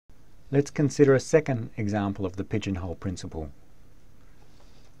Let's consider a second example of the pigeonhole principle.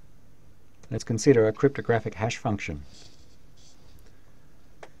 Let's consider a cryptographic hash function.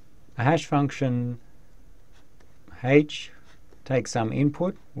 A hash function h takes some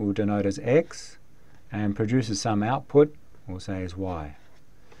input, we'll denote as x, and produces some output, we'll say as y.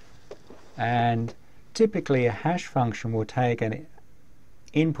 And typically a hash function will take an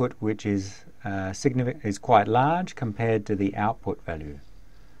input which is quite large compared to the output value.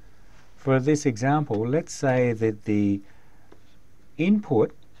 For this example, let's say that the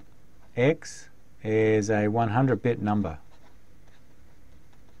input x is a 100-bit number,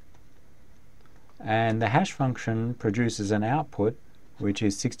 and the hash function produces an output which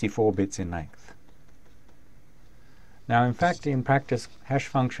is 64 bits in length. Now, in fact, in practice, hash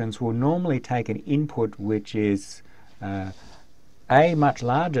functions will normally take an input which is A, much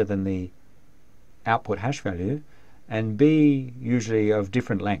larger than the output hash value, and B, usually of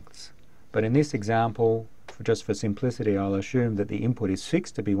different lengths. But in this example, just for simplicity, I'll assume that the input is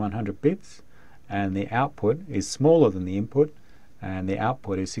fixed to be 100 bits, and the output is smaller than the input, and the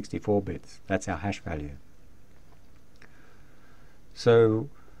output is 64 bits. That's our hash value. So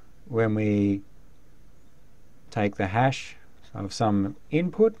when we take the hash of some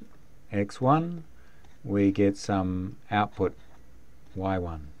input, x1, we get some output,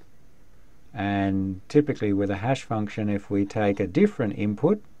 y1. And typically with a hash function, if we take a different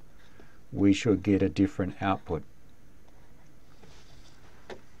input, we should get a different output.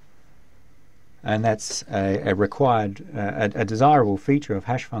 And that's a required, a desirable feature of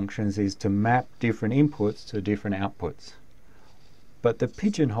hash functions, is to map different inputs to different outputs. But the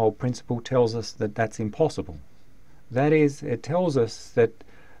pigeonhole principle tells us that that's impossible. That is, it tells us that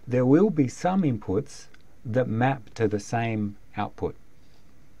there will be some inputs that map to the same output.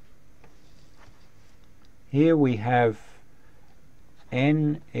 Here we have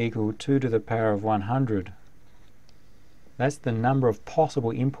n equal 2 to the power of 100. That's the number of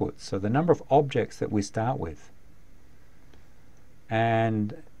possible inputs, so the number of objects that we start with.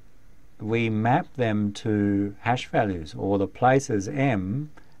 And we map them to hash values, or the places m,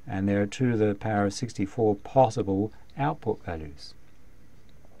 and there are 2 to the power of 64 possible output values.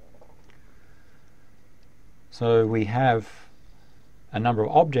 So we have a number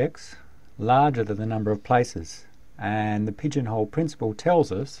of objects larger than the number of places, and the pigeonhole principle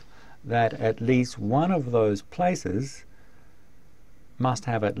tells us that at least one of those places must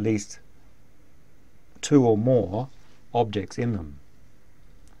have at least 2 or more objects in them.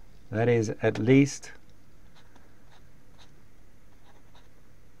 That is, at least,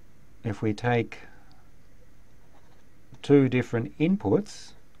 if we take 2 different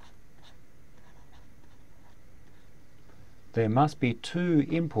inputs, there must be 2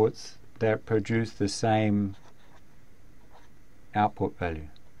 inputs that produce the same output value.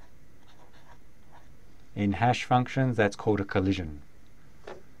 In hash functions, that's called a collision.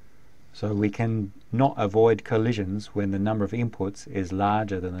 So we can not avoid collisions when the number of inputs is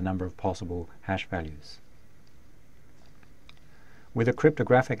larger than the number of possible hash values. With a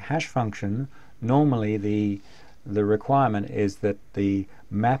cryptographic hash function, normally the requirement is that the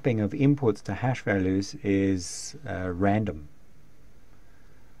mapping of inputs to hash values is random.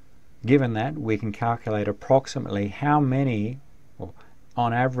 Given that, we can calculate approximately how many, or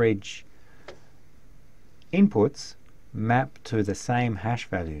on average, inputs map to the same hash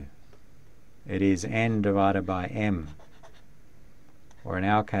value. It is n divided by m, or in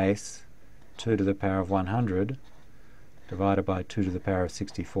our case, 2 to the power of 100 divided by 2 to the power of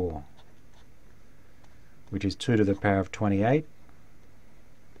 64, which is 2 to the power of 28,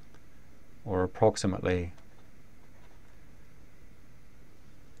 or approximately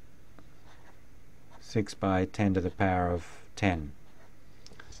 6 by 10 to the power of 10.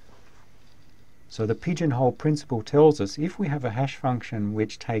 So the pigeonhole principle tells us if we have a hash function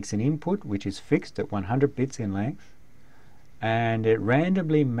which takes an input which is fixed at 100 bits in length, and it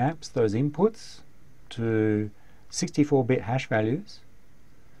randomly maps those inputs to 64-bit hash values,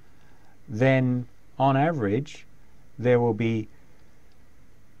 then on average there will be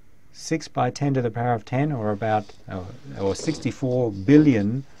 6 by 10 to the power of 10, or about 64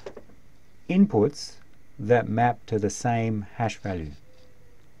 billion inputs that map to the same hash value.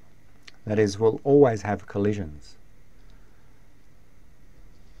 That is, we'll always have collisions.